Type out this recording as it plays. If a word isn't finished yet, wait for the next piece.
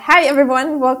Hi,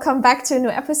 everyone. Welcome back to a new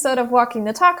episode of Walking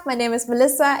the Talk. My name is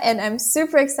Melissa, and I'm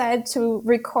super excited to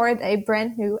record a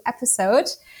brand new episode.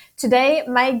 Today,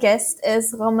 my guest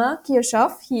is Romain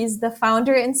Kirchhoff. He's the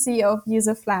founder and CEO of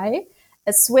Userfly,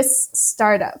 a Swiss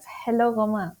startup. Hello,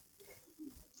 Romain.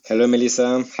 Hello,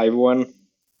 Melissa. Hi, everyone.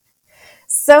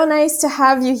 So nice to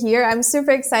have you here. I'm super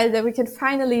excited that we can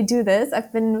finally do this.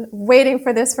 I've been waiting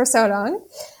for this for so long.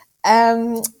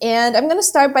 And I'm going to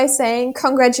start by saying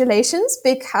congratulations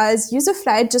because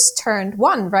Userfly just turned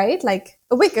one, right? Like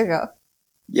a week ago.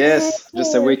 Yay. Yes,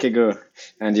 just a week ago,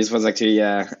 and this was actually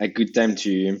a good time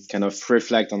to kind of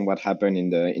reflect on what happened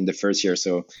in the first year.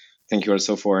 So, thank you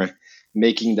also for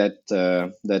making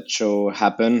that show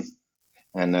happen,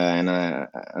 and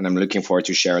I'm looking forward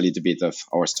to share a little bit of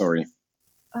our story.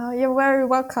 Oh, you're very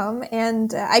welcome.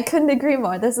 And I couldn't agree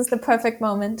more. This is the perfect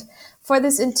moment for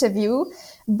this interview.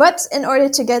 But in order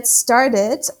to get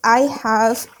started, I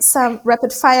have some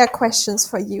rapid fire questions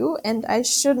for you. And I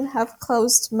shouldn't have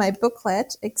closed my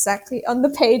booklet exactly on the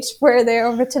page where they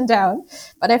are written down,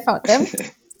 but I found them.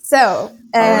 So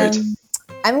All right.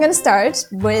 I'm going to start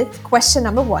with question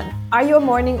number one. Are you a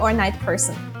morning or night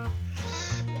person?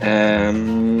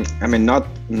 I'm a not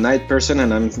night person,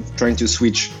 and I'm trying to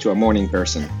switch to a morning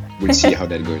person. We'll see how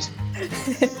that goes.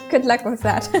 Good luck with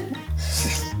that.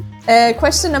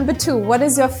 Question number two. What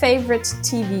is your favorite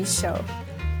TV show?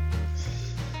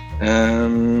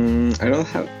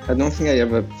 I don't think I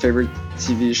have a favorite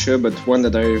TV show, but one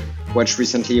that I watched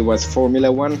recently was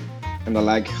Formula One, and I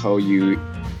like how you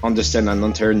understand and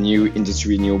enter new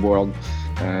industry, new world,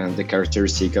 and the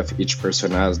characteristic of each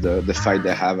person has the fight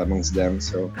they have amongst them.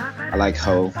 So I like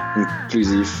how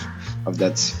inclusive of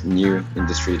that new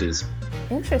industry it is.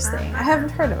 Interesting. I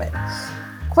haven't heard of it.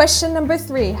 Question number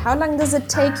three. How long does it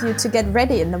take you to get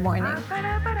ready in the morning?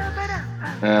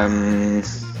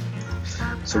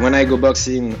 So when I go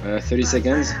boxing, 30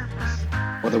 seconds.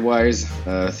 Otherwise,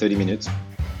 30 minutes.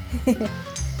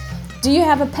 Do you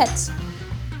have a pet?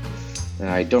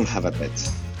 I don't have a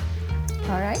pet.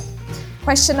 All right.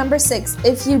 Question number six.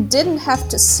 If you didn't have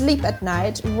to sleep at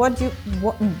night, what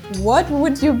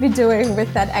would you be doing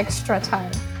with that extra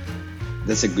time?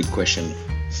 That's a good question.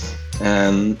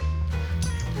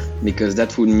 Because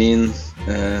that would mean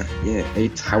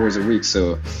 8 hours a week.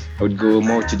 So I would go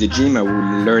more to the gym, I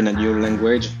would learn a new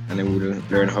language, and I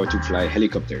would learn how to fly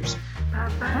helicopters.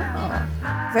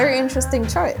 Oh, very interesting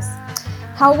choice.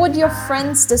 How would your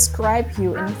friends describe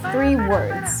you in 3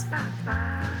 words?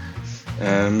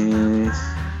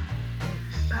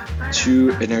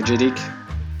 Too energetic,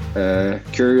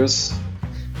 curious,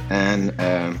 and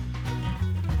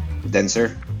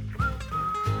dancer.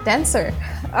 Dancer.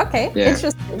 Okay, Yeah.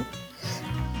 interesting.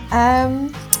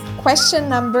 Question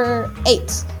number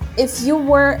 8. If you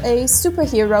were a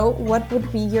superhero, what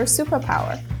would be your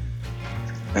superpower?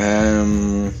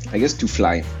 I guess to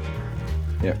fly.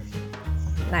 Yeah.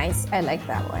 Nice, I like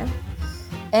that one.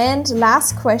 And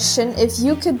last question, if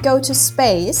you could go to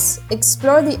space,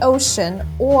 explore the ocean,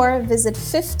 or visit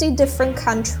 50 different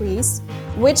countries,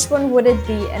 which one would it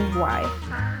be and why?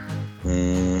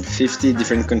 50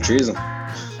 different countries.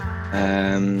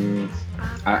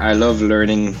 I love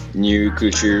learning new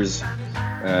cultures,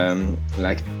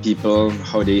 like people,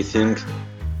 how they think.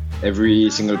 Every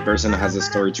single person has a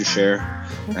story to share,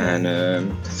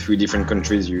 and through different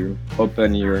countries, you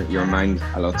open your mind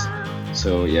a lot.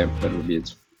 So yeah, that would be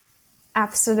it.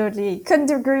 Absolutely.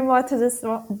 Couldn't agree more to this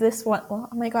one. Oh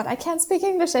my God, I can't speak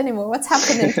English anymore. What's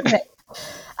happening today?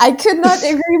 I could not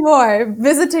agree more.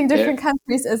 Visiting different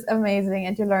countries is amazing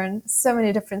and you learn so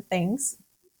many different things.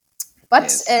 But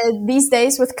Yes. these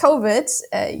days with COVID,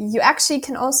 you actually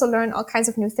can also learn all kinds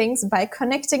of new things by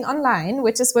connecting online,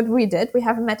 which is what we did. We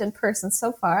haven't met in person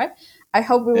so far. I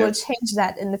hope we will change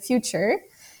that in the future.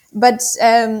 But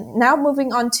now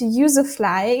moving on to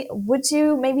Userfly, would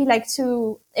you maybe like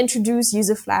to introduce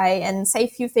Userfly and say a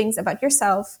few things about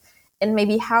yourself and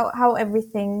maybe how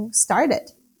everything started?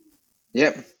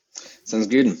 Yeah, sounds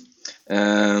good.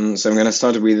 So I'm gonna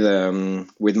start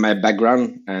with my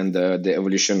background and the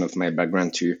evolution of my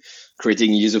background to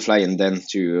creating Userfly, and then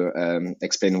to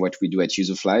explain what we do at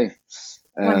Userfly.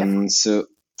 Wonderful. So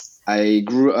I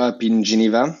grew up in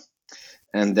Geneva,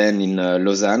 and then in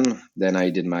Lausanne. Then I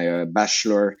did my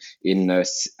bachelor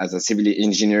as a civil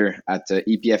engineer at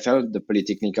EPFL, the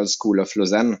Polytechnical School of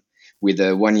Lausanne, with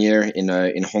 1 year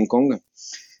in Hong Kong.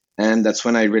 And that's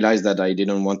when I realized that I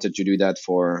didn't want to do that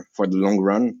for the long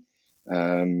run.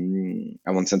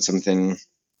 I wanted something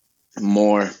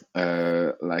more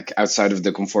like outside of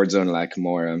the comfort zone, like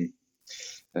more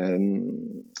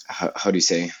how do you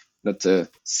say, not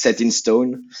set in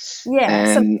stone. Yeah,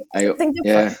 And I something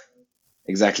yeah different.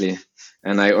 exactly.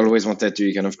 And I always wanted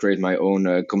to kind of create my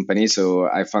own company. So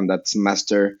I found that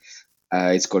master.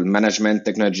 It's called Management,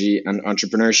 Technology, and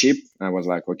Entrepreneurship. I was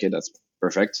like, okay, that's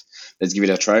perfect. Let's give it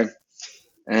a try.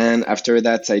 And after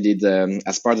that, I did,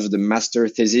 as part of the master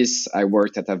thesis, I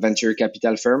worked at a venture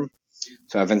capital firm.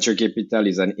 So a venture capital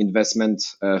is an investment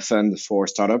fund for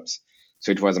startups.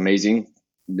 So it was amazing.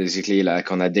 Basically,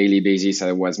 like on a daily basis,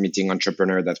 I was meeting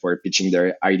entrepreneurs that were pitching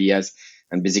their ideas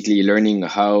and basically learning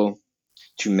how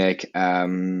to make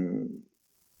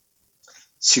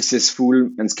successful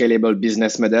and scalable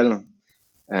business model.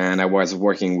 And I was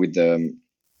working with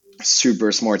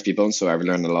super smart people, so I've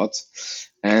learned a lot.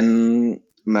 And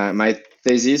my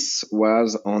thesis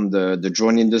was on the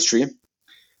drone industry,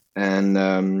 and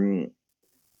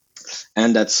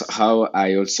that's how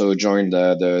I also joined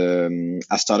a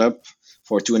startup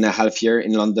for 2.5 years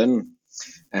in London,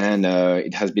 and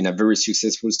it has been a very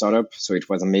successful startup. So it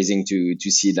was amazing to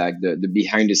see like the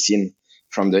behind the scene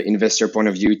from the investor point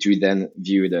of view to then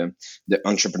view the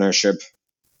entrepreneurship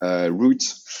route,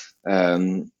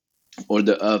 um, all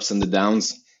the ups and the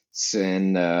downs.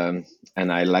 And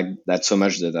I liked that so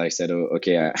much that I said, oh,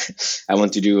 okay, I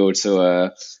want to do also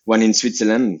one in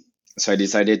Switzerland. So I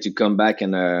decided to come back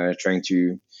and trying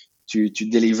to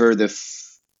deliver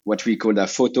what we call a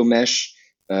photo mesh,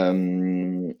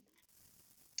 um,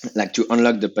 like to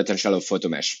unlock the potential of photo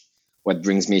mesh. What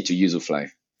brings me to Usufly.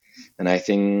 And I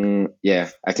think, yeah,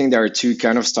 I think there are two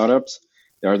kind of startups.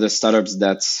 There are the startups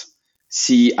that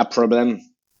see a problem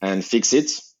and fix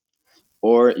it,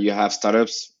 or you have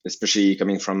startups, especially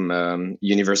coming from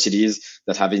universities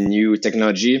that have a new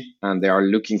technology and they are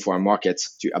looking for a market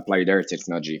to apply their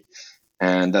technology.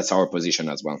 And that's our position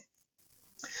as well.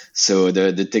 So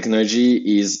the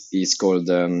technology is called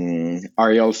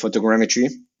aerial photogrammetry.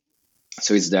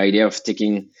 So it's the idea of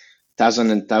taking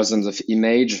thousands and thousands of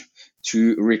images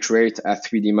to recreate a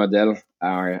 3D model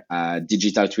or a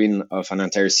digital twin of an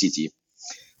entire city.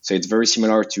 So it's very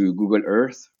similar to Google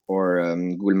Earth or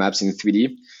Google Maps in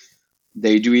 3D.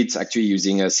 They do it actually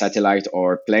using a satellite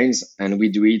or planes, and we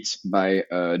do it by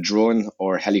drone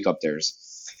or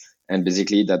helicopters. And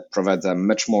basically, that provides a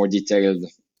much more detailed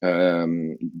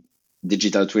um,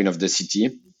 digital twin of the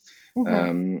city,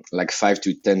 like 5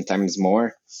 to 10 times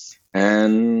more.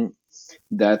 And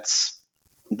that's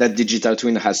that digital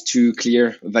twin has two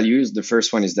clear values. The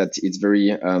first one is that it's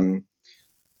very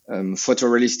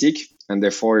photorealistic, and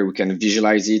therefore we can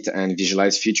visualize it and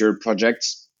visualize future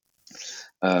projects,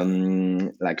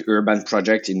 like urban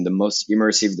project in the most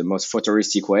immersive, the most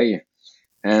photorealistic way.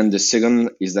 And the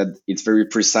second is that it's very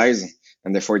precise,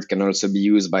 and therefore it can also be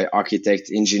used by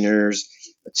architects, engineers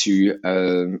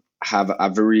to have a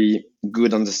very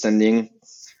good understanding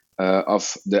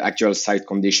of the actual site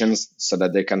conditions so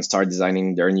that they can start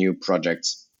designing their new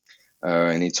projects.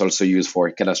 And it's also used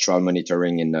for cadastral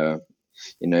monitoring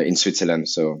in Switzerland.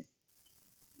 So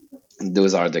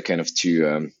those are the kind of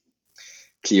two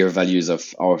clear values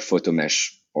of our photo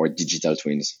mesh or digital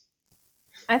twins.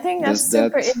 I think that's Does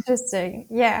super that? interesting.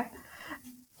 Yeah.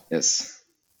 Yes.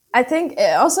 I think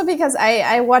also because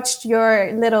I watched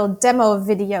your little demo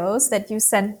videos that you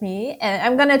sent me, and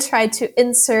I'm gonna try to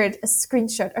insert a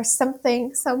screenshot or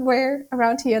something somewhere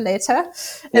around here later,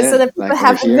 and so Yeah, that people like over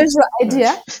have a here. visual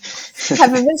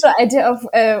idea, of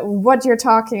what you're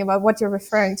talking about, what you're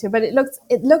referring to. But it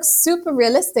looks super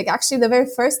realistic. Actually, the very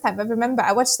first time I remember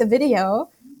I watched the video,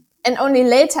 and only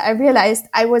later I realized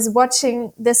I was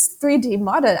watching this 3D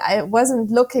model. I wasn't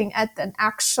looking at an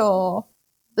actual,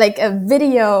 like a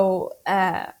video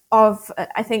of,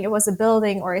 I think it was a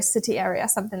building or a city area,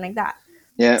 something like that.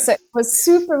 Yeah. So it was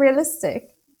super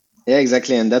realistic. Yeah,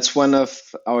 exactly. And that's one of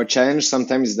our challenge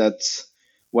sometimes that,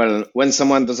 well, when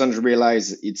someone doesn't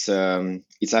realize it's a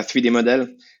 3D model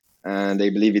and they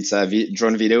believe it's a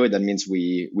drone video, that means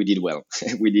we did well.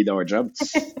 We did our job.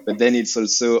 But then it's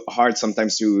also hard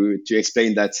sometimes to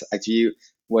explain that actually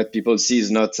what people see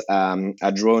is not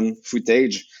a drone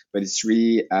footage, but it's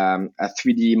really a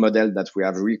 3D model that we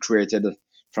have recreated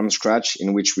from scratch,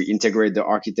 in which we integrate the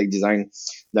architect design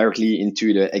directly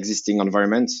into the existing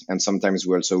environment. And sometimes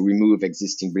we also remove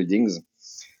existing buildings.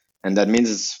 And that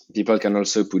means people can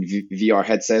also put VR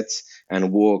headsets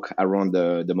and walk around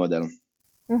the model.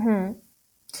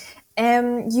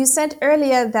 You said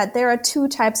earlier that there are two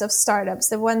types of startups.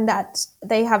 The one that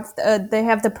they have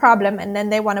the problem and then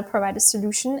they want to provide a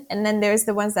solution, and then there's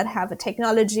the ones that have a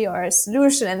technology or a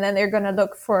solution and then they're going to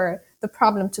look for the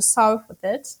problem to solve with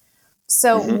it.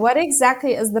 So, Mm-hmm. what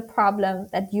exactly is the problem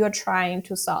that you're trying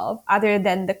to solve, other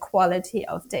than the quality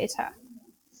of data?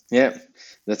 Yeah,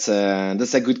 that's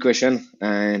a good question.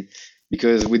 And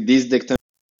because with this technology,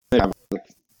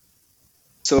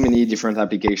 so many different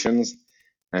applications.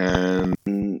 And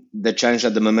the challenge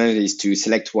at the moment is to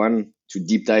select one, to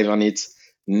deep dive on it,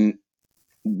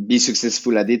 be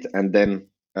successful at it, and then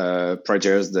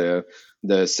prioritize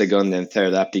the second and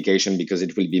third application, because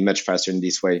it will be much faster in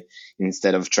this way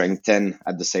instead of trying 10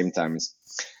 at the same time.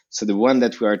 So the one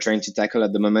that we are trying to tackle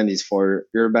at the moment is for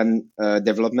urban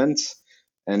development,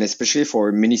 and especially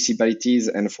for municipalities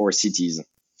and for cities.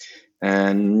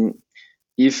 And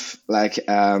if, like,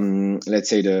 let's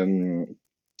say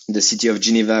the city of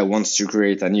Geneva wants to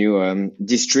create a new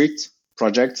district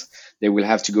project, they will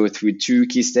have to go through two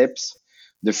key steps.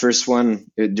 The first one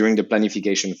during the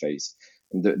planification phase.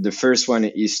 The first one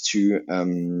is to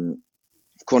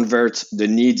convert the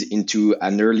need into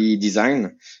an early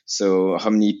design. So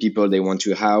how many people they want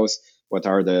to house, what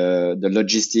are the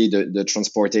logistics, the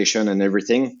transportation and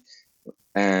everything.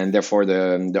 And therefore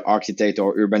the architect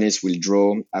or urbanist will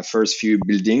draw a first few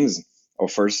buildings or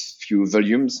first few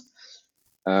volumes.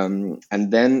 And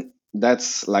then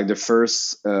that's like the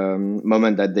first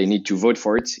moment that they need to vote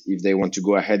for it, if they want to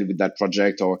go ahead with that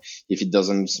project or if it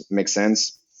doesn't make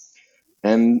sense.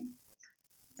 And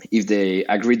if they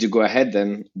agree to go ahead,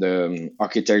 then the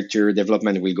architecture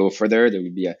development will go further. There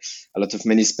will be a lot of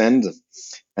money spent.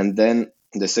 And then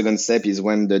the second step is,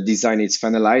 when the design is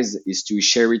finalized, is to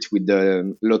share it with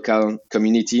the local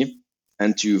community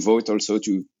and to vote also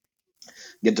to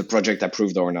get the project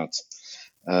approved or not.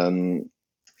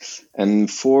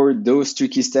 And for those two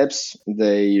key steps,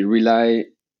 they rely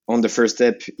on the first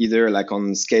step, either like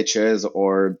on sketches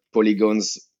or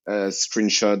polygons,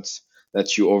 screenshots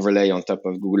that you overlay on top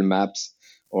of Google Maps,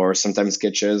 or sometimes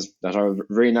sketches that are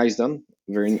very nicely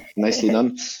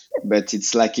done, but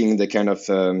it's lacking the kind of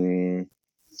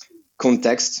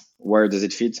context. Where does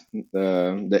it fit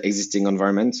the existing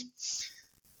environment?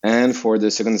 And for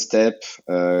the second step,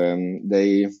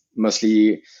 they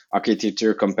mostly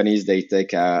architecture companies, they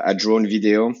take a drone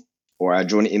video or a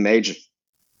drone image,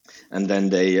 and then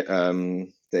they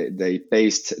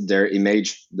paste their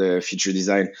image, the feature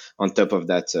design, on top of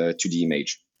that 2D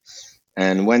image.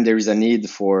 And when there is a need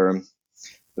for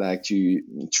like to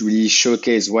really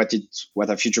showcase what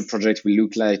a future project will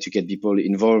look like, to get people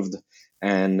involved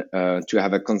and to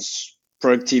have a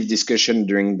constructive discussion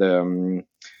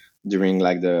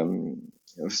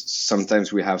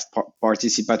sometimes we have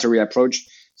participatory approach.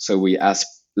 So we ask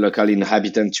local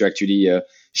inhabitants to actually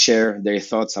share their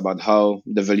thoughts about how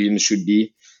the volume should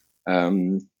be,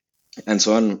 and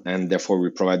so on. And therefore we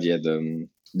provide the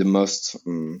most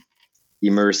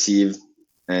immersive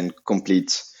and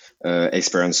complete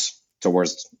experience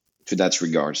to that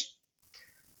regard.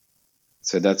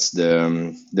 So that's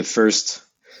the first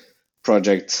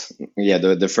project,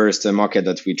 the first market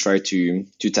that we try to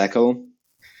tackle,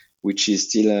 which is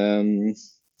still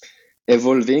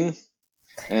evolving.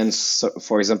 And so,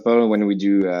 for example, when we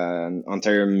do an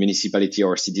entire municipality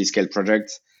or city scale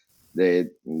project,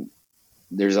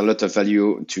 there's a lot of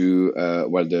value to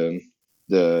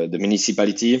the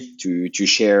municipality to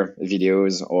share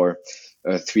videos or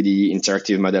a 3D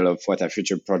interactive model of what a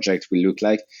future project will look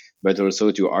like, but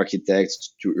also to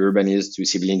architects, to urbanists, to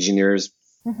civil engineers.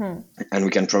 Mm-hmm. And we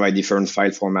can provide different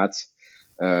file formats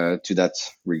to that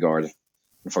regard.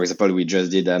 For example, we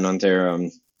just did an entire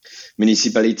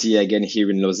municipality again here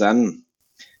in Lausanne,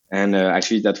 and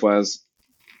actually that was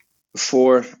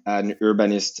for an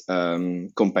urbanist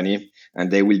company,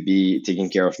 and they will be taking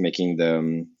care of making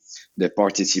the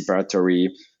participatory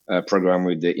program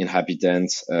with the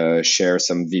inhabitants, share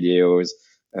some videos,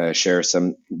 share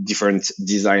some different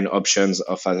design options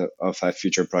of a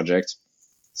future project.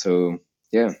 So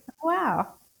yeah.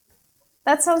 Wow,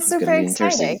 that sounds super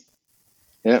exciting.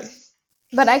 Yeah.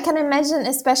 But I can imagine,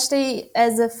 especially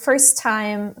as a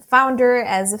first-time founder,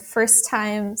 as a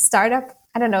first-time startup,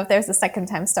 I don't know if there's a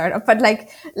second-time startup, but like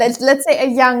let's say a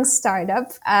young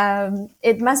startup,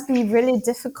 it must be really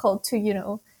difficult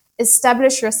to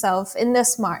establish yourself in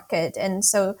this market, and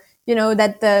so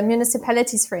that the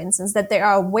municipalities, for instance, that they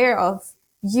are aware of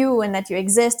you and that you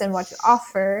exist and what you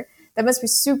offer. That must be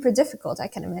super difficult, I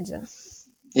can imagine.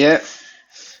 Yeah.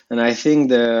 And I think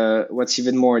what's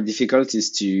even more difficult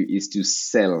is to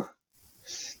sell,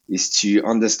 is to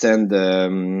understand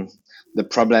the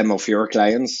problem of your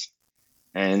clients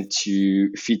and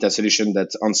to fit a solution that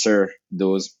answer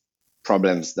those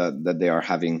problems that they are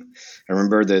having. I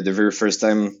remember the very first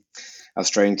time I was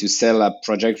trying to sell a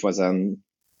project was a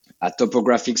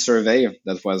topographic survey.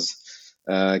 That was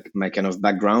my kind of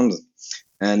background.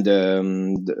 And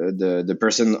the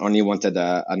person only wanted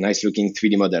a nice looking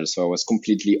 3D model. So I was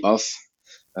completely off.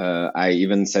 I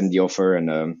even sent the offer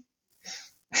and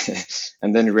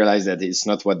then realized that it's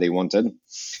not what they wanted.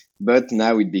 but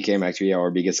now it became actually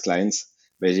our biggest clients.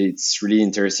 But it's really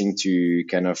interesting to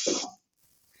kind of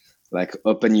like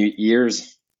open your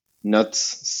ears, not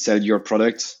sell your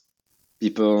product.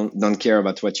 People don't care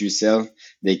about what you sell;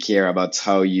 they care about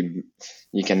how you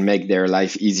can make their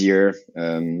life easier,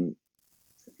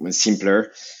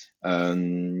 simpler.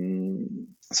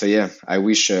 So yeah, I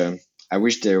wish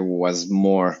there was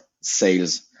more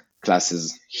sales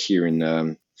classes here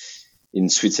in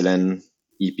Switzerland,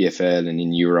 EPFL, and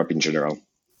in Europe in general.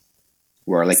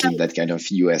 We're So, lacking that kind of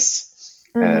US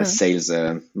mhm. sales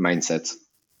mindset.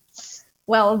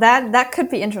 Well, that could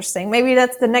be interesting. Maybe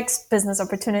that's the next business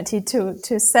opportunity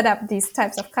to set up these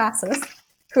types of classes.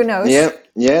 Who knows? Yeah,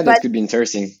 yeah, But that could be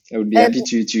interesting. I would be um,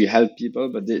 happy to help people,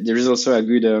 but there is also a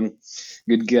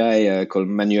good guy called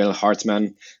Manuel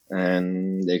Hartman,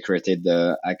 and they created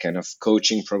a kind of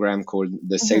coaching program called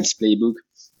the mhm. Sales Playbook,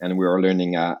 and we were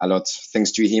learning a lot.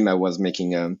 Thanks to him, I was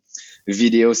making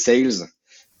video sales,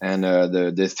 and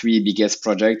the three biggest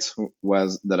projects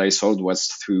was that I sold was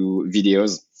through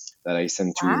videos that I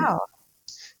sent Wow.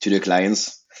 to the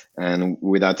clients and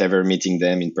without ever meeting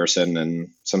them in person, and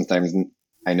sometimes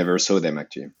I never saw them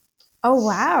actually. Oh,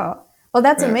 wow. Well,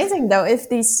 that's Yeah, amazing though. If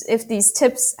these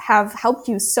tips have helped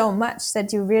you so much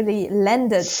that you really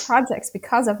landed projects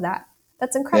because of that.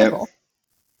 That's yeah, incredible.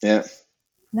 yeah.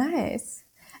 Nice.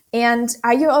 And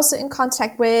are you also in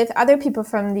contact with other people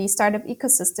from the startup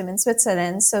ecosystem in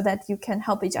Switzerland so that you can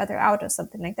help each other out or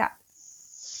something like that?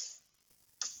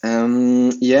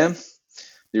 Yeah,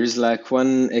 there is like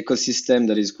one ecosystem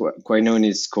that is quite known.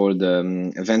 It's called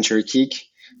Venture Kick.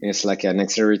 It's like an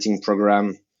accelerating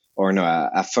program, or no,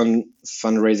 a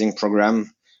fundraising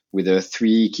program with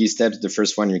three key steps. The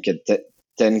first one, you get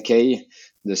 10K.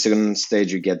 The second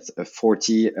stage, you get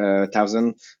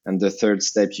 40,000, and the third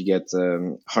step, you get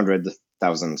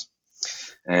 100,000.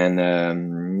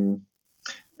 And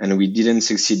we didn't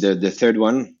succeed the third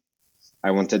one.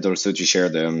 I wanted also to share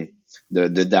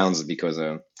the downs, because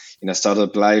in a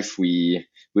startup life we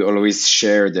always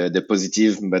share the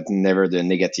positive but never the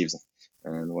negatives.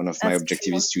 And one of my That's objectives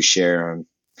true. is to share,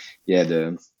 yeah,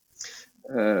 the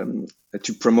um,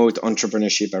 to promote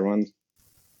entrepreneurship around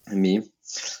me.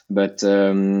 But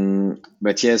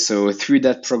yeah, so through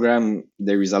that program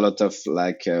there is a lot of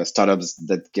like startups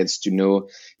that gets to know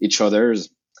each other's.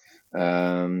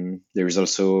 There is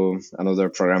also another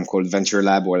program called Venture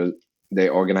Lab, where they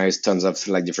organize tons of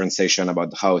like different sessions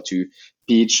about how to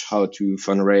pitch, how to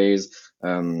fundraise,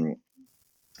 um,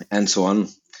 and so on.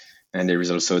 And there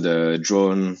is also the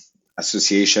Drone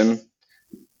Association,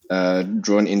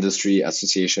 Drone Industry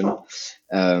Association,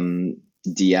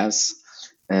 DIAS.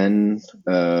 And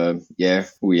yeah,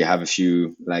 we have a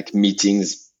few like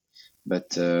meetings,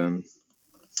 but I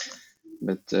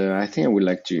think I would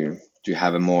like to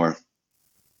have a more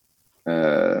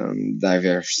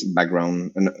diverse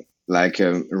background, and like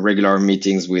regular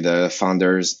meetings with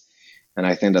founders. And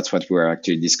I think that's what we're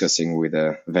actually discussing with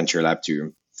Venture Lab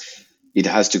too. It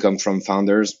has to come from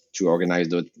founders to organize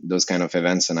those kind of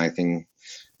events, and I think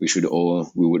we would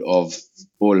all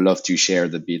love to share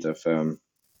the bit of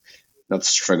not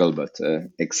struggle but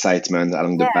excitement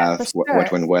along the Yeah, for path. What sure.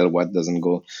 went well, what doesn't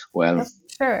go well. Yeah,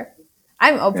 for sure.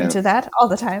 I'm open Yeah. to that all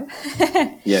the time.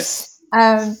 Yes.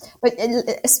 But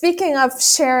speaking of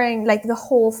sharing like the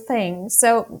whole thing,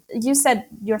 so you said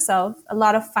yourself, a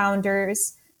lot of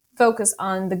founders focus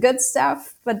on the good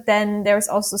stuff, but then there's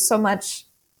also so much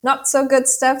not so good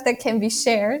stuff that can be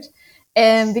shared.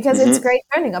 And because it's Mm-hmm. great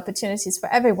learning opportunities for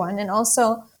everyone. And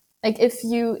also, like if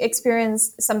you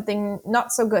experience something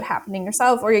not so good happening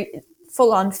yourself or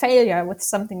full on failure with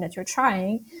something that you're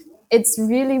trying, it's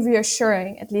really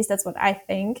reassuring, at least that's what I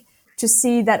think, to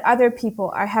see that other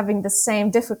people are having the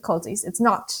same difficulties. It's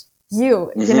not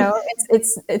you, you Mm-hmm. know,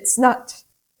 it's not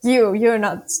you. You're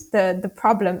not the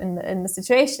problem in the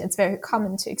situation. It's very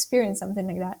common to experience something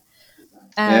like that.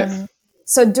 Yeah.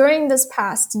 So during this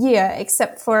past year,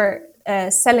 except for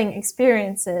selling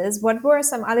experiences, what were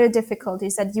some other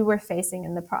difficulties that you were facing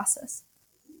in the process?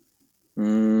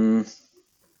 Mm,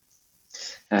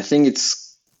 I think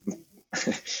it's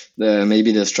the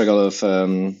maybe the struggle of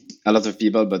a lot of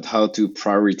people, but how to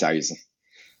prioritize.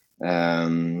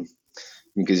 Um,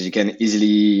 because you can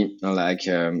easily like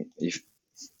if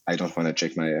I don't want to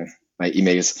check my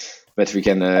emails, but we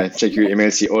can check your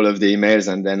emails, see all of the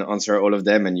emails, and then answer all of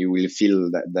them, and you will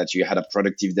feel that you had a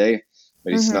productive day.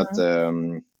 But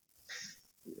Mm-hmm.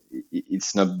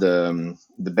 it's not the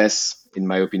best, in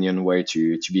my opinion, way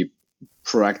to be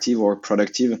proactive or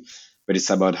productive. But it's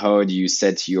about how do you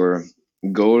set your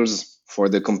goals for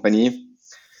the company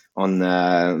on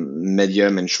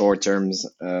medium and short terms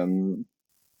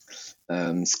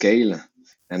scale,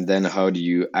 and then how do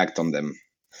you act on them.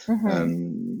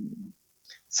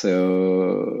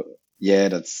 So yeah,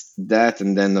 that's that.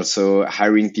 And then also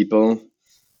hiring people.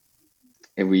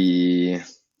 We,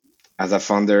 as a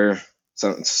founder,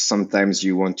 sometimes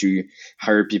you want to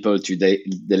hire people to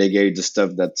delegate the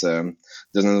stuff that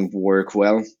doesn't work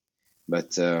well,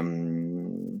 but there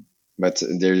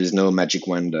is no magic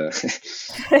wand.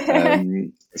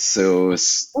 So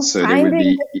there will Finding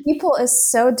be, the people is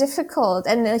so difficult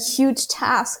and a huge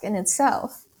task in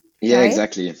itself, yeah, right?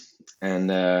 exactly. And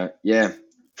yeah,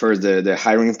 for the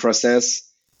hiring process,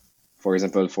 for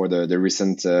example, for the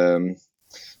recent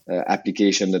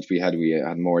application that we had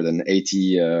more than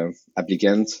 80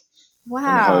 applicants.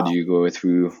 And how do Wow. you go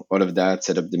through all of that,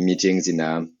 set up the meetings in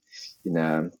a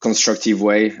constructive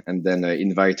way, and then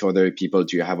invite other people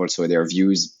to have also their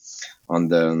views on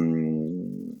the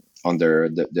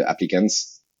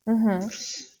applicants.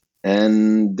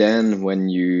 And then when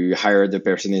you hire the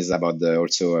person, is about the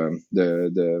also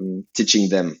the teaching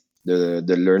them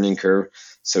the learning curve.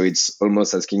 So it's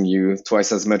almost asking you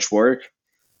twice as much work,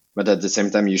 but at the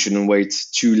same time you shouldn't wait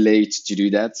too late to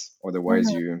do that,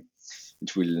 otherwise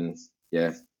it will,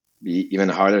 yeah, be even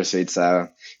harder. So it's a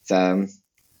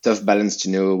tough balance to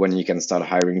know when you can start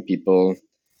hiring people,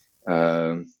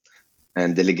 uh,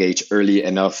 and delegate early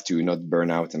enough to not burn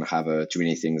out and have too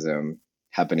many things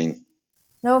happening.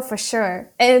 No, for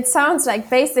sure. It sounds like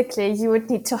basically you would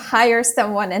need to hire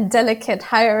someone and delegate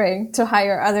hiring to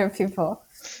hire other people.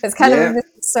 It's kind of a Yeah,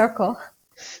 vicious circle.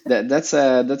 that's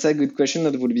a good question.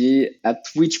 That would be, at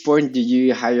which point do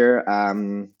you hire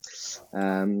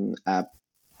a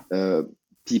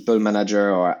people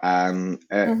manager or a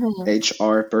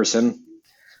HR person?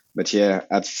 But yeah,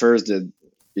 at first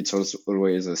it's also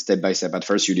always a step by step. At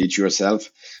first you do it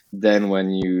yourself. Then when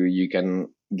you can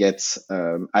get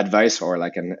advice or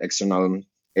like an external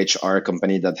HR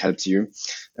company that helps you,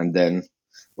 and then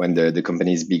when the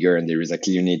company is bigger and there is a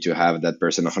clear need to have that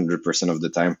person 100% of the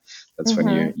time, that's when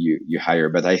you hire.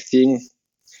 But I think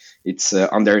it's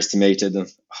underestimated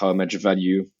how much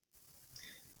value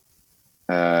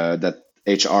that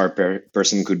HR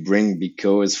person could bring,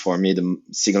 because for me the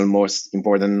single most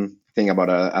important thing about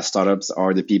a startups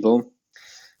are the people,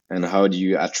 and how do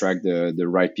you attract the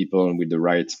right people with the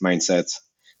right mindset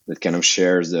that kind of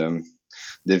shares the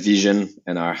vision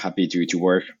and are happy to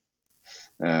work.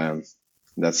 um,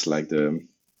 that's like the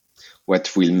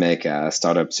what will make a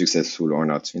startup successful or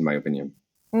not, in my opinion.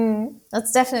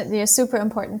 That's definitely a super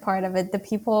important part of it. The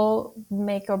people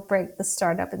make or break the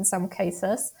startup in some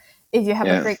cases. If you have a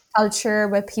Yeah. great culture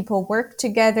where people work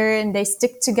together and they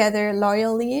stick together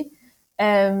loyally,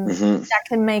 Hmm. that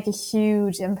can make a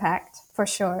huge impact for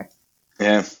sure.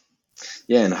 Yeah.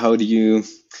 Yeah. And how do you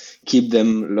keep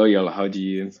them loyal? How do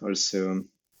you also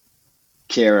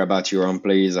care about your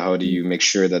employees? How do you make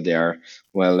sure that they are,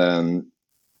 well,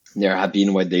 they're happy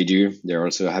in what they do, they're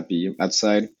also happy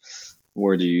outside?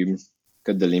 Where do you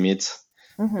cut the limit?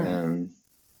 um,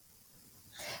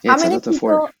 yeah, How it's a many lot of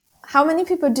work. people? How many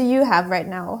people do you have right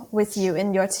now with you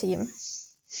in your team?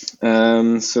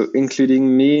 So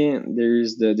including me, there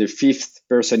is the fifth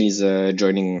person is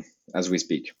joining as we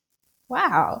speak.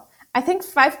 Wow. I think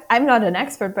five, I'm not an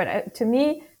expert, but to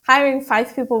me, hiring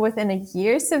five people within a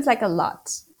year seems like a lot.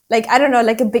 Like, I don't know,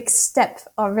 like a big step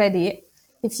already,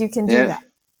 if you can do Yeah, that.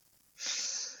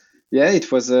 yeah,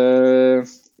 it was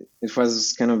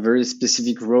kind of very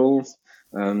specific role.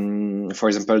 For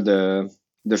example,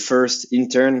 the first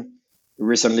intern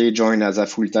recently joined as a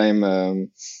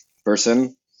full-time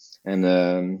person,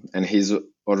 and he's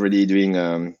already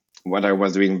doing what I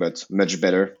was doing, but much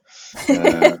better.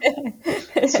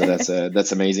 So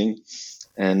that's amazing.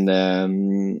 And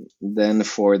then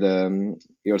for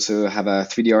we also have a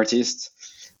 3D artist,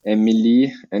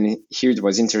 Emily, and here it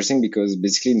was interesting because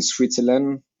basically in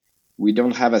Switzerland we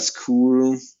don't have a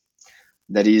school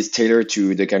that is tailored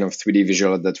to the kind of 3D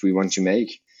visual that we want to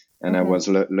make. And I was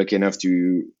lucky enough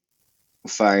to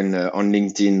find on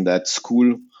LinkedIn that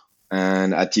school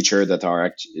and a teacher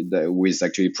who is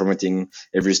actually promoting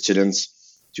every student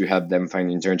to help them find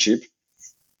internship.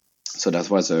 So that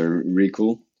was really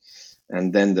cool.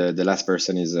 And then the last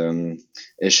person is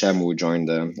Esham, who joined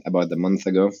about a month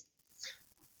ago.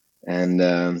 And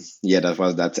yeah, that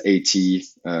was that 80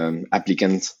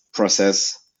 applicant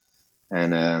process.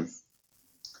 And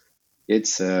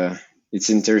it's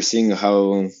interesting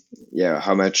how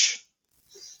much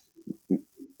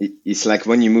it's like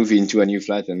when you move into a new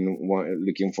flat and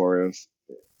looking for a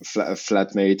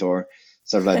flatmate or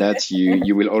stuff like that.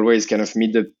 You will always kind of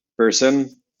meet the person,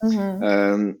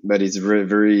 but it's very,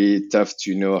 very tough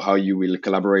to know how you will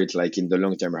collaborate, like in the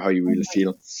long term, how you will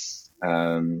feel.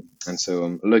 And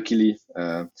so luckily,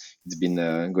 it's been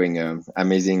going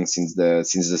amazing since the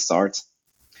start.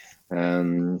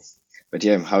 Um, but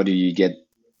yeah, how do you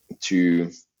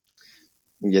to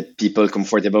get people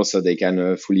comfortable so they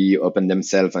can fully open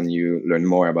themselves and you learn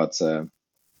more about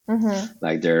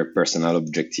like their personal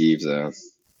objectives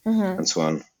and so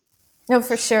on. No,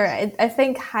 for sure. I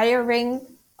think hiring,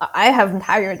 I haven't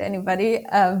hired anybody,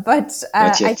 but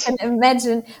Not I yet. can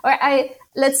imagine, or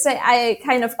let's say I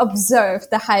kind of observed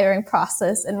the hiring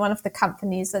process in one of the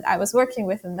companies that I was working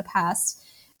with in the past.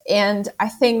 And I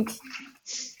think,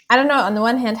 I don't know, on the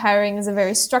one hand, hiring is a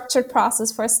very structured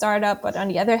process for a startup, but on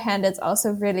the other hand, it's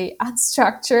also really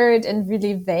unstructured and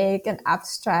really vague and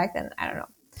abstract. And I don't know.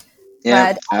 Yeah.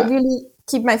 But I really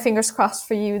keep my fingers crossed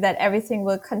for you that everything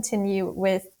will continue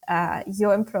with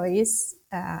your employees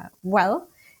well,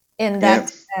 and Yeah.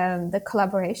 that the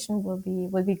collaboration will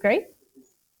be great.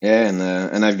 Yeah,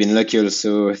 and I've been lucky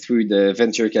also through the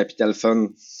venture capital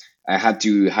fund. I had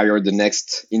to hire the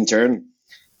next intern,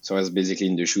 so I was basically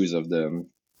in the shoes of the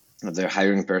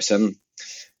hiring person.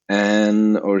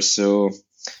 And also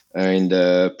in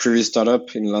the previous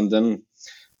startup in London,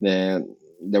 there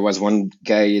there was one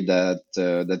guy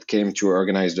that came to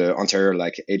organize the entire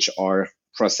like HR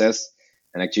process,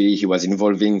 and actually he was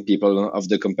involving people of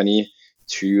the company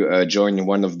to join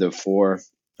one of the four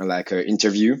like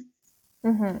interview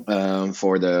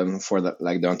for the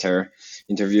like the entire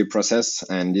interview process.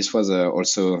 And this was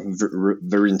also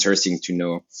very interesting to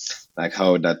know like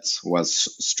how that was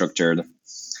structured,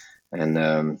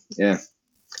 and yeah,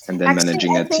 and then Actually,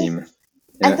 managing a team.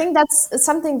 I Yeah, think that's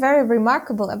something very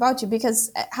remarkable about you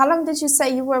because how long did you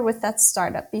say you were with that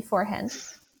startup beforehand?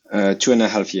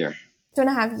 2.5 years.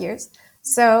 2.5 years.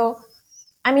 So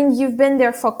I mean, you've been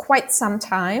there for quite some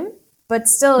time, but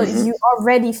still, Hmm. you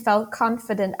already felt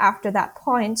confident after that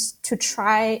point to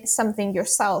try something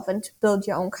yourself and to build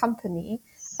your own company.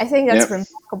 I think Yeah. that's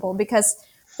remarkable because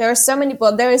there are so many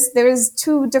people. There is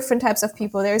two different types of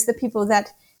people. There's the people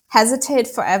that hesitate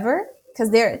forever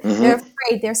because they're Hmm.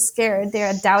 afraid, they're scared,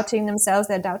 they're doubting themselves,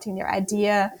 they're doubting their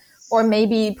idea, or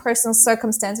maybe personal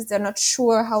circumstances. They're not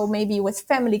sure how maybe with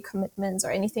family commitments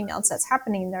or anything else that's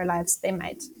happening in their lives they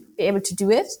might be able to do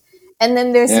it. And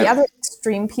then there's the Yeah. other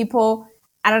extreme people,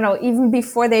 I don't know, even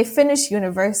before they finish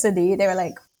university, they were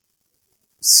like,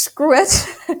 screw it,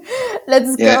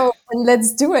 let's Yeah. go and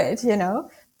let's do it,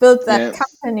 build that Yeah.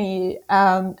 company.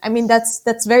 I mean,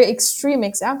 that's very extreme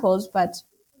examples, but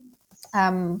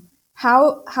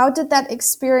how did that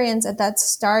experience at that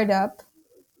startup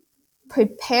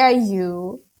prepare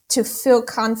you to feel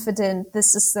confident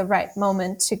this is the right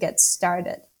moment to get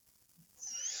started?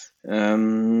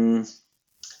 um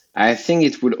I think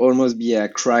it would almost be a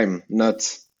crime not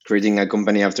creating a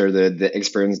company after the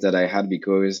experience that I had,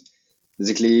 because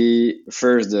basically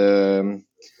first the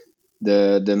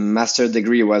master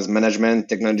degree was management,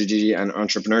 technology, and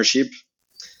entrepreneurship.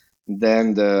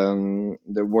 Then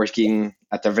the working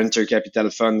at a venture capital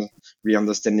fund,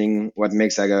 re-understanding what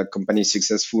makes a company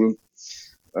successful,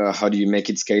 how do you make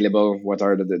it scalable, what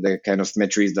are the kind of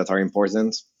metrics that are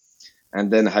important,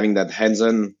 and then having that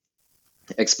hands-on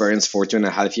experience for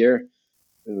 2.5 years,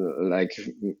 like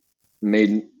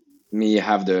made me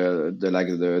have the like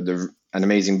the an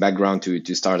amazing background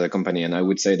to start a company. And I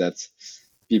would say that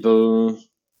people,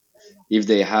 if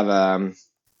they have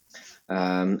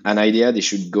an idea, they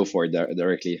should go for it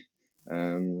directly.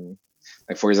 Um,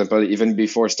 like for example, even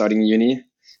before starting uni,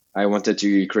 I wanted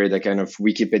to create a kind of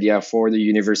Wikipedia for the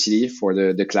university, for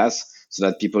the class, so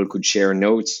that people could share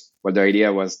notes. But the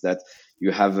idea was that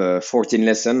you have a 14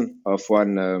 lesson of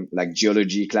one like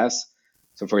geology class.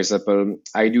 So for example,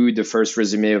 I do the first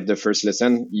resume of the first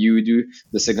lesson, you do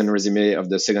the second resume of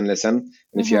the second lesson.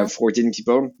 And if you Mm-hmm. have 14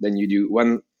 people, then you do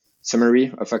one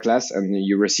summary of a class and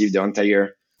you receive the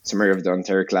entire summary of the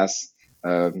entire class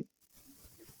um,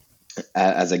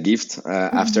 as a gift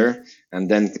Mm-hmm. after, and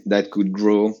then that could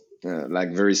grow like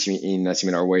in a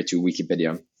similar way to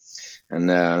Wikipedia, and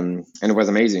it was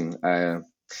amazing.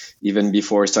 Even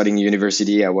before starting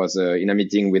university, I was in a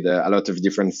meeting with a lot of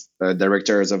different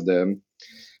directors of the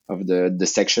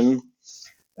section.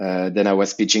 Then I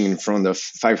was pitching in front of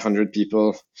 500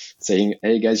 people, saying,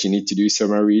 "Hey guys, you need to do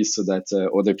summaries so that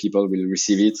other people will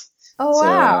receive it." Oh, So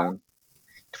wow.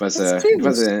 That's it huge.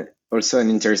 was also an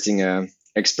interesting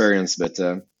experience. But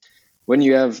when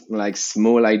you have like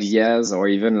small ideas or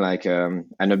even like an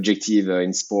objective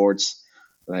in sports,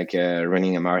 like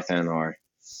running a marathon, or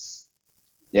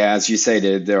yeah, as you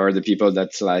say, there are the people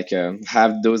that like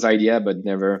have those ideas but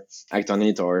never act on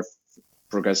it or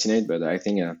procrastinate. But I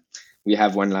think we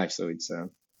have one life, so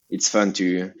it's fun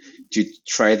to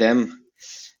try them.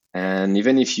 And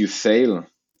even if you fail,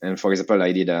 and for example,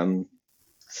 I did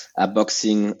a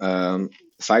boxing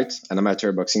fight, an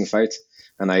amateur boxing fight,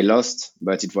 and I lost,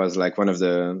 but it was like one of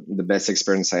the best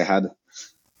experience I had,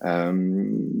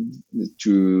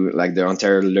 to like the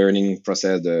entire learning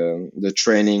process, the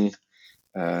training,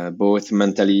 both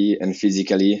mentally and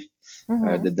physically,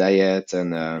 the diet,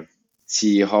 and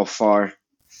see how far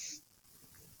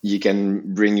you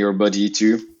can bring your body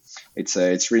to.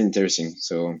 It's really interesting.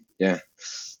 So yeah,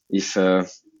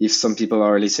 if some people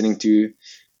are listening to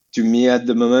me at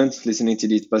the moment, listening to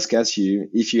this podcast,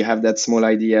 if you have that small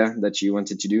idea that you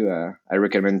wanted to do, I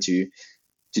recommend to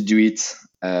do it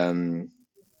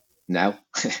now,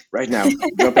 right now.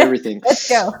 Drop everything, Let's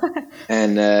go.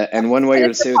 and one way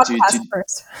Finish the also to podcast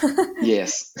first.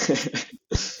 yes,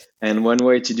 and one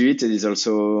way to do it is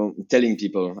also telling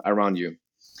people around you,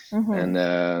 and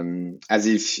as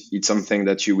if it's something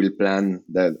that you will plan,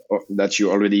 that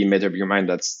you already made up your mind,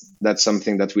 that's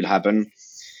something that will happen,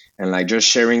 and like just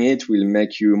sharing it will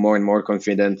make you more and more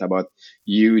confident about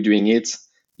you doing it.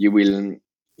 You will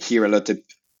hear a lot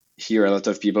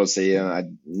of people say,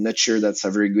 I'm not sure that's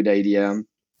a very good idea.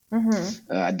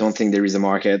 I don't think there is a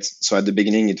market. So at the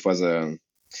beginning, it was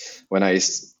when I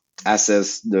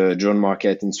assessed the drone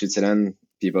market in Switzerland,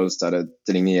 people started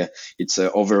telling me it's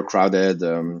overcrowded.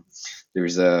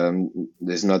 There's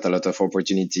not a lot of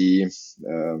opportunity.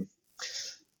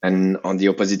 And on the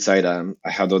opposite side, I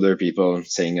had other people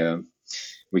saying,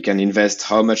 we can invest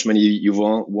how much money you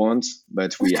want,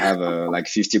 but we have like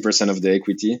 50% of the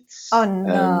equity. Oh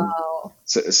no.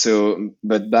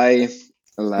 But by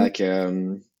like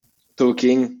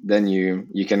talking, then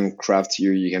you can craft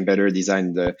you can better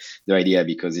design the idea,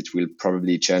 because it will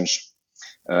probably change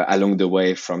along the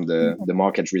way from the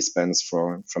market response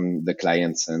from the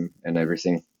clients and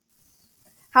everything.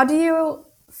 How do you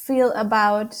feel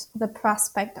about the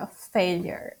prospect of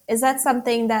failure? Is that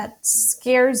something that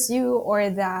scares you, or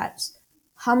that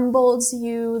humbles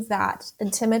you, that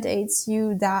intimidates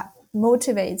you, that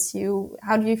motivates you?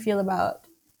 How do you feel about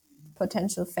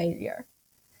potential failure?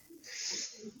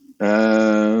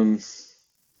 um,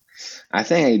 I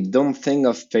think I don't think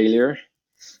of failure.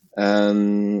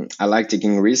 I like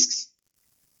taking risks,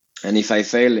 and if I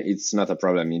fail, it's not a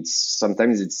problem. It's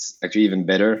actually even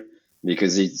better,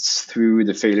 because it's through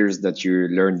the failures that you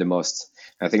learn the most.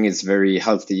 I think it's very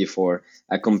healthy for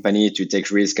a company to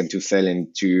take risk and to fail,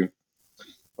 and to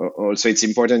also it's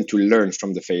important to learn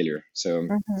from the failure. So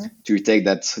to take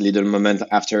that little moment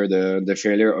after the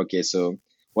failure, okay, so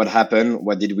what happened?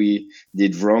 What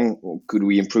did wrong? Could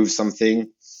we improve something?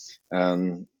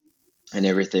 And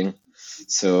everything.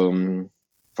 So,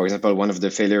 for example, one of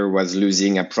the failure was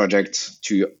losing a project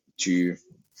to do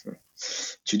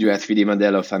a 3D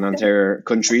model of an entire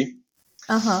country.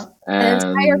 An entire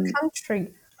And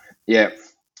country. yeah,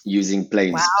 using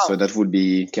planes. So Wow. that would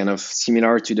be kind of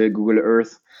similar to the Google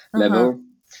Earth level.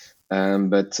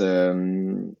 But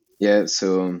yeah,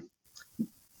 so,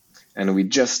 and we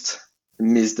just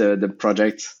missed the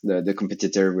project. The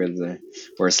competitor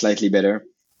were slightly better.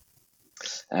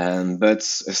 But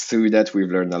through that, we've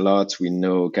learned a lot. We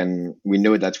know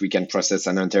that we can process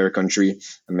an entire country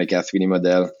and make a 3D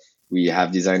model. We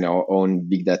have designed our own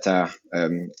big data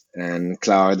and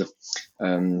cloud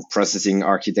processing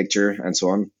architecture and so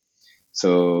on.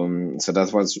 So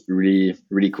that was really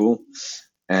really cool.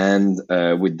 And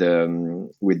with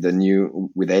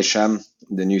Esham,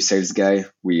 the new sales guy,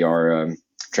 we are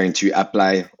trying to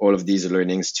apply all of these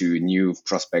learnings to new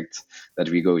prospects that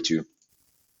we go to.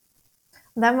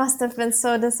 That must have been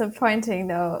so disappointing,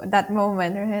 though, that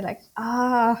moment where you're like,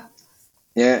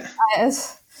 Yeah.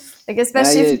 like,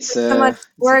 especially Yeah, if you put so much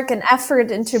work and effort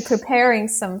into preparing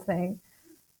something.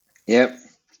 yeah,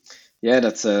 yeah.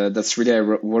 That's really a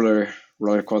roller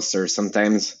coaster.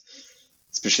 Sometimes,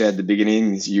 especially at the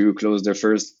beginning, you close the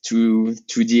first two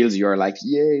deals. You are like,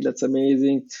 yay, that's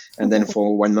amazing. And then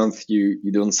for 1 month,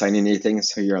 you don't sign anything.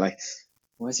 So you're like,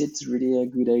 was it really a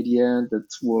good idea? That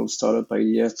whole startup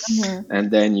idea?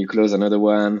 And then you close another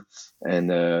one.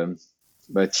 And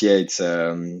but yeah, it's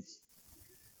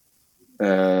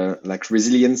like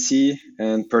resiliency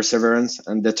and perseverance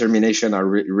and determination are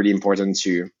really important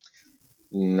to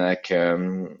like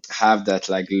have that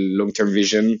like long-term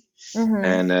vision.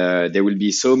 And there will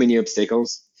be so many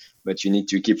obstacles, but you need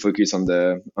to keep focus on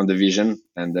the vision,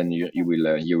 and then you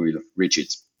will reach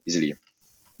it easily.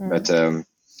 But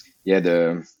yeah,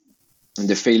 the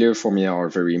failure for me are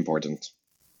very important.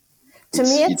 To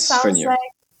me, it It's sounds funnier.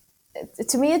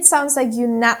 you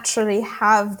naturally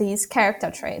have these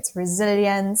character traits: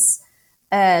 resilience,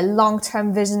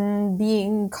 long-term vision,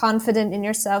 being confident in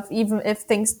yourself, even if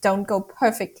things don't go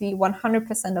perfectly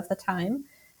 100% of the time.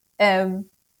 Um,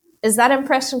 is that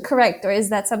impression correct, or is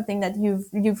that something that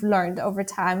you've learned over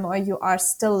time, or you are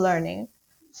still learning?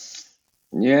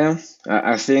 Yeah,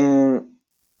 I think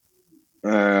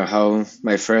how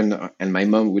my friend and my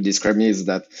mom would describe me is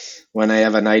that when I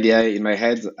have an idea in my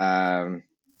head,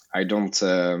 I don't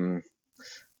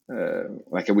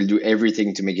like I will do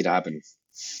everything to make it happen,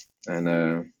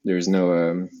 and there's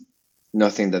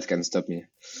nothing that can stop me.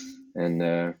 And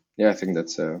yeah, I think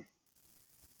that's an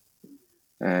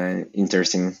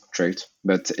interesting trait.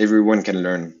 But everyone can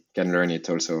learn it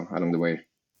also along the way.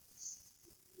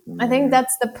 I think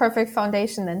that's the perfect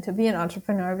foundation then to be an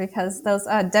entrepreneur, because those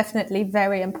are definitely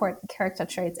very important character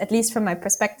traits, at least from my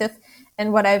perspective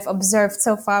and what I've observed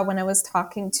so far when I was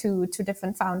talking to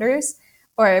different founders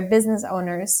or business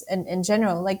owners in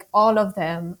general. Like all of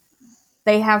them,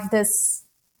 they have this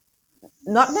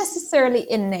not necessarily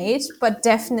innate, but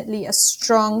definitely a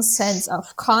strong sense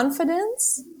of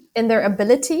confidence in their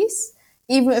abilities.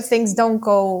 Even if things don't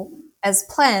go as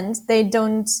planned, they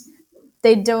don't,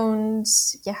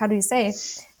 yeah, how do you say?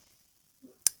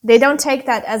 They don't take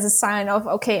that as a sign of,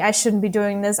 okay, I shouldn't be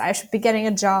doing this. I should be getting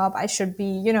a job. I should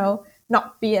be,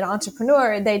 not be an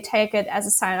entrepreneur. They take it as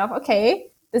a sign of, okay,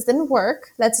 this didn't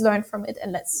work. Let's learn from it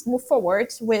and let's move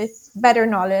forward with better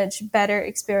knowledge, better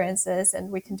experiences, and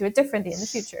we can do it differently in the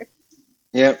future.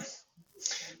 Yeah,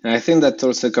 and I think that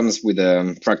also comes with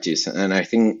practice, and I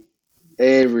think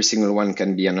every single one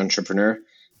can be an entrepreneur,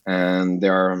 and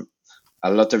there are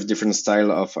a lot of different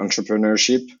style of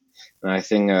entrepreneurship. And I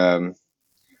think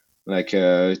like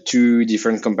two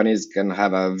different companies can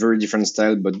have a very different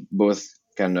style, but both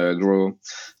can grow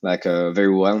like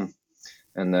very well.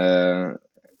 And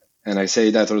and I say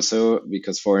that also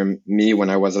because for me, when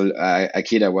I was a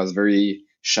kid, I was very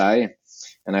shy,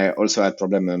 and I also had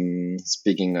problem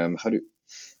speaking. How do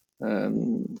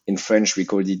in French we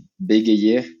call it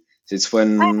bégayer. So it's I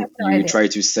when have no you idea. try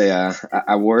to say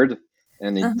a word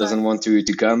and it Uh-huh. doesn't want to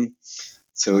come.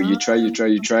 So you try,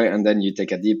 and then you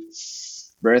take a deep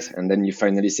breath, and then you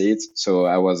finally say it. So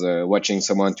I was watching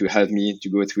someone to help me to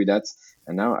go through that,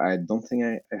 and now I don't think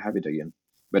I have it again.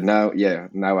 But now, yeah,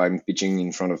 now I'm pitching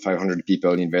in front of 500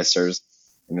 people, investors,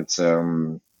 and it's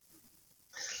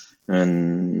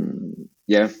and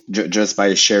yeah, just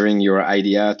by sharing your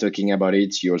idea, talking about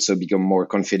it, you also become more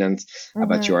confident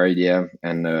about Mm-hmm. your idea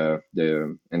and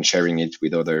the and sharing it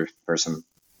with other person.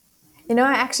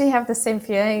 I actually have the same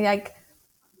feeling. Like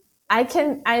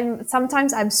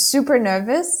I'm super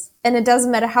nervous, and it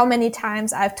doesn't matter how many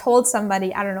times I've told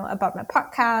somebody, I don't know, about my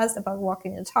podcast, about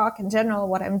walking the talk in general,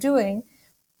 what I'm doing.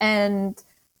 And,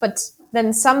 but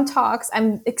then some talks,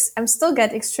 I'm still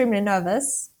get extremely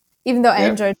nervous, even though I Yeah,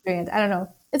 enjoy doing it. I don't know.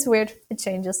 It's weird. It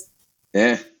changes.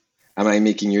 yeah. Am I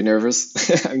making you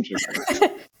nervous? I'm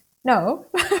joking. No,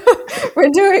 we're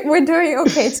doing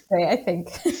okay today, I think.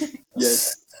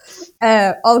 Yes.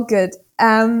 All good.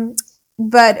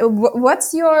 But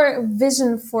what's your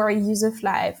vision for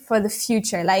Userfly for the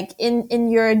future? Like in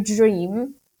your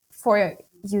dream for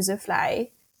Userfly,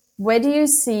 where do you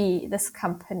see this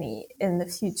company in the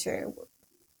future?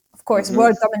 Of course, Hmm.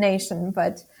 world domination,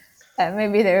 but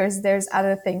maybe there's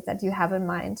other things that you have in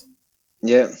mind.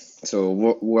 Yeah. So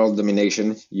world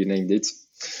domination, you named it.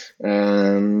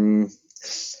 Um,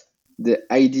 the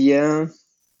idea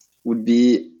would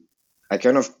be a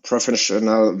kind of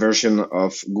professional version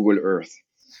of Google Earth,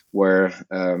 where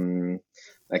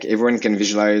like everyone can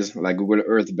visualize like Google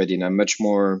Earth, but in a much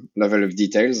more level of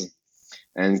details,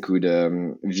 and could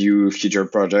view future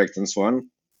projects and so on.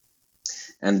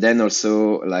 And then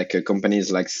also like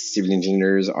companies like civil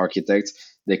engineers, architects,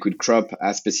 they could crop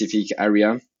a specific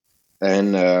area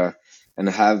and and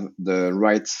have the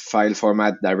right file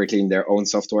format directly in their own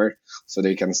software, so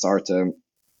they can start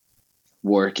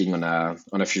working on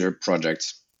a future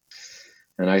project.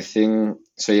 And I think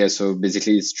so. Yeah. So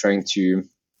basically, it's trying to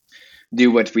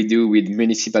do what we do with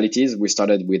municipalities. We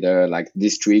started with like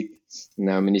district,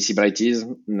 now municipalities,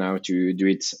 now to do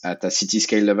it at a city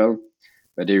scale level.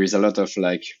 But there is a lot of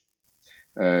like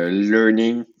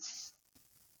learning.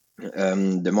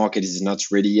 The market is not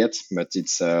ready yet, but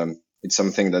it's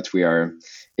something that we are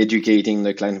educating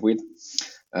the client with.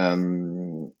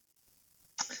 Um,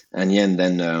 and yeah,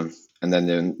 and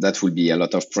then that will be a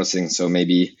lot of processing. So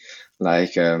maybe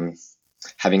like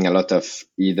having a lot of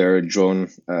either drone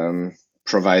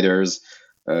providers,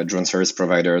 drone service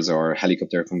providers, or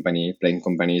helicopter company, plane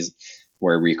companies,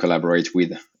 where we collaborate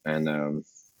with, and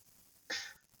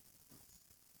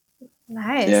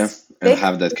yeah, Nice. and Big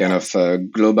have that kind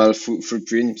of global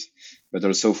footprint. But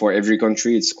also for every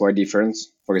country, it's quite different.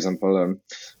 For example,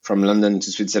 from London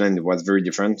to Switzerland, it was very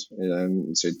different.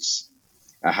 So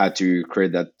I had to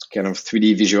create that kind of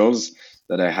 3D visuals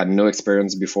that I had no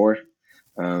experience before.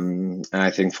 And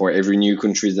I think for every new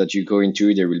country that you go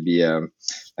into, there will be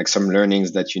like some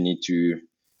learnings that you need to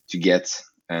get,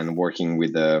 and working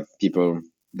with people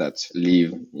that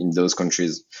live in those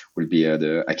countries will be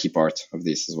a key part of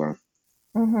this as well.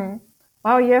 Hmm.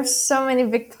 Wow, you have so many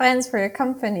big plans for your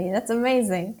company. That's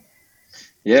amazing.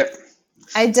 Yeah,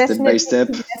 I step by definitely step.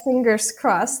 keep my fingers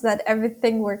crossed that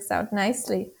everything works out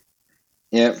nicely.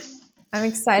 Yeah, I'm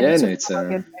excited yeah, no, to it's follow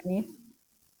your journey.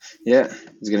 yeah,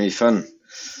 it's gonna be fun.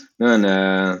 No, and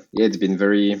yeah, it's been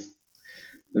very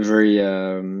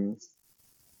doing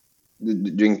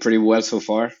pretty well so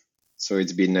far. So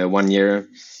it's been 1 year.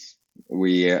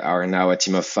 We are now a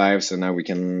team of 5, so now we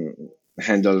can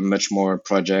handle much more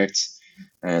projects,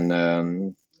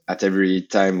 and at every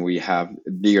time we have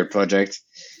a bigger project.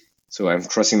 So I'm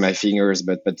crossing my fingers,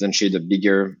 but potentially the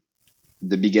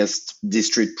biggest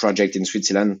district project in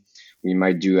Switzerland, we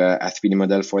might do a 3D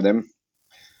model for them,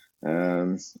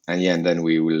 and yeah, and then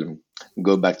we will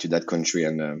go back to that country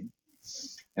and uh,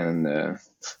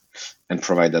 and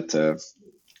provide that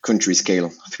country scale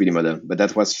 3D model. But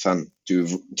that was fun to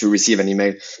receive an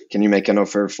email. Can you make an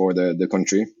offer for the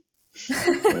country?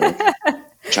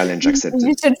 Challenge You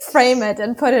accepted. should frame it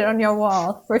and put it on your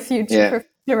wall for future Yeah, for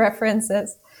future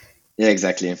references. yeah,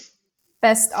 exactly.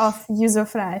 Best of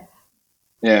user-frei.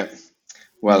 Yeah.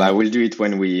 Well, I Nice. will do it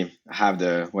when we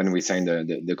sign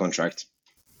the contract.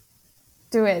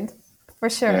 Do it for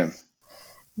sure. Yeah.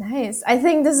 Nice. I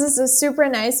think this is a super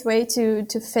nice way to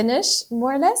finish,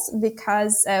 more or less,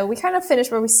 because we kind of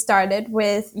finished where we started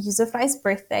with Yusufai's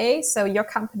birthday. So your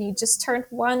company just turned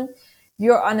 1.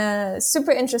 You're on a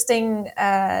super interesting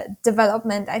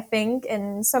development, I think,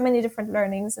 and so many different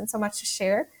learnings and so much to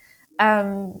share.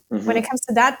 When it Hmm. comes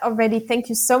to that already, thank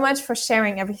you so much for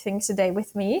sharing everything today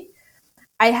with me.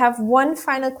 I have one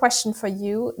final question for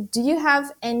you. Do you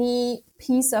have any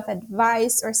piece of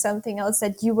advice or something else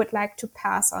that you would like to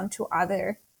pass on to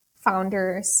other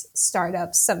founders,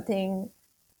 startups, something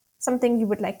you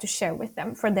would like to share with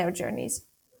them for their journeys?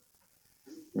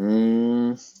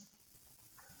 Mm,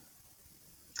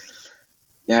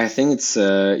 yeah, I think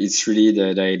it's really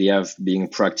the idea of being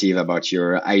proactive about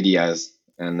your ideas,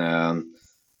 and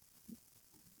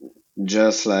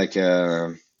just like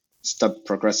stop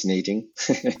procrastinating.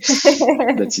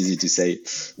 That's easy to say.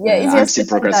 Yeah, easier I'm said still than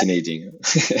done. procrastinating,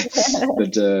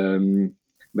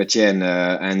 but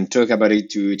yeah, and talk about it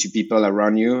to people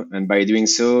around you, and by doing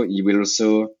so, you will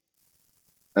also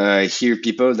hear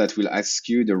people that will ask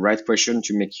you the right question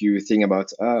to make you think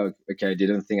about, oh, okay, I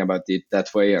didn't think about it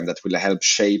that way, and that will help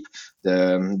shape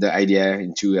the idea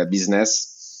into a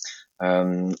business.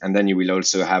 And then you will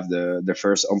also have the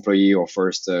first employee or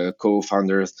first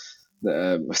co-founders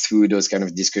through those kind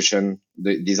of discussion.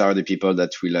 These are the people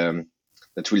that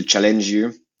will challenge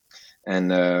you, and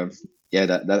yeah,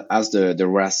 that ask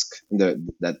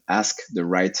that ask the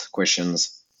right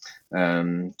questions,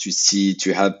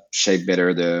 to help shape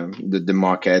better the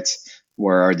market,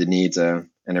 where are the needs, and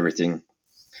everything.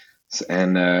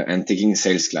 And taking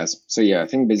sales class. So yeah, I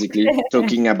think basically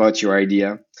talking about your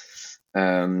idea,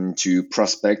 to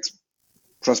prospect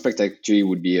actually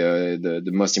would be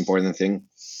the most important thing.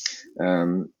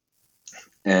 um,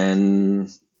 and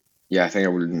yeah, I think I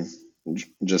will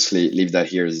just leave that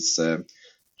here. It's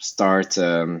start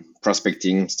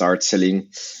prospecting, start selling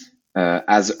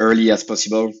as early as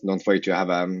possible. Don't wait to have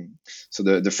so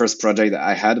the first project that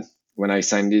I had, when I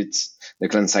signed it, the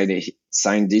client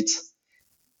signed it.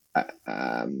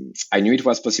 I knew it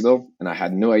was possible, and I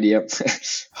had no idea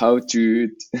how to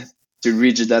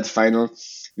reach that final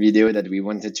video that we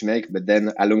wanted to make. But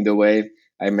then along the way,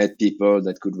 I met people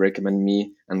that could recommend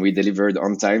me, and we delivered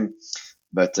on time.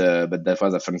 But that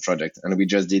was a fun project, and we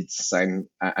just did sign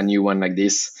a new one like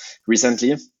this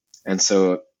recently. And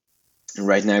so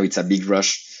right now it's a big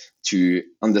rush to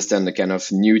understand the kind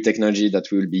of new technology that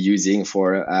we will be using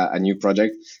for a new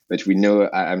project. But we know,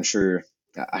 I'm sure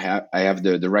I have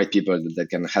the right people that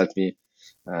can help me,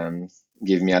 um,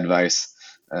 give me advice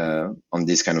on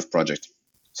this kind of project.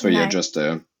 So yeah, Nice. just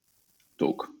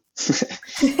talk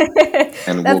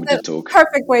and That's walk the the talk.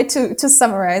 perfect way to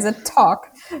summarize it.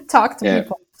 Talk to Yeah,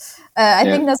 people. I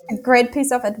yeah. think that's a great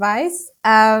piece of advice.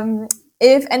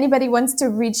 If anybody wants to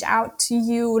reach out to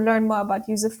you, learn more about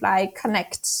Userfly,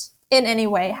 connect in any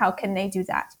way, how can they do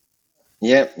that?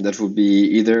 Yeah, that would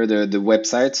be either the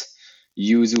website,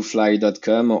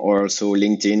 yuzufly.com, or also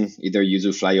LinkedIn, either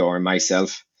Yuzufly or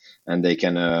myself. And they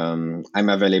can, I'm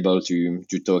available to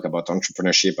talk about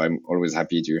entrepreneurship. I'm always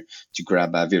happy to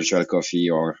grab a virtual coffee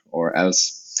or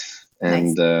else.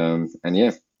 Nice. And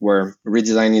yeah, we're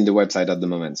redesigning the website at the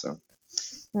moment. So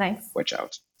Nice. watch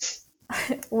out.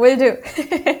 Will do.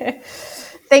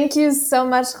 Thank you so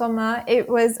much, Romain. It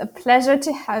was a pleasure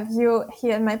to have you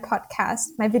here in my podcast,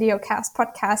 my videocast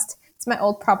podcast. It's my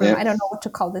old problem. Yeah. I don't know what to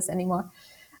call this anymore.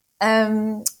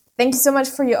 Thank you so much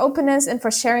for your openness and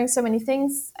for sharing so many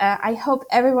things. I hope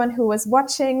everyone who was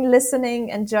watching, listening,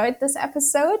 enjoyed this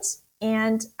episode.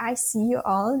 And I see you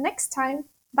all next time.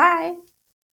 Bye.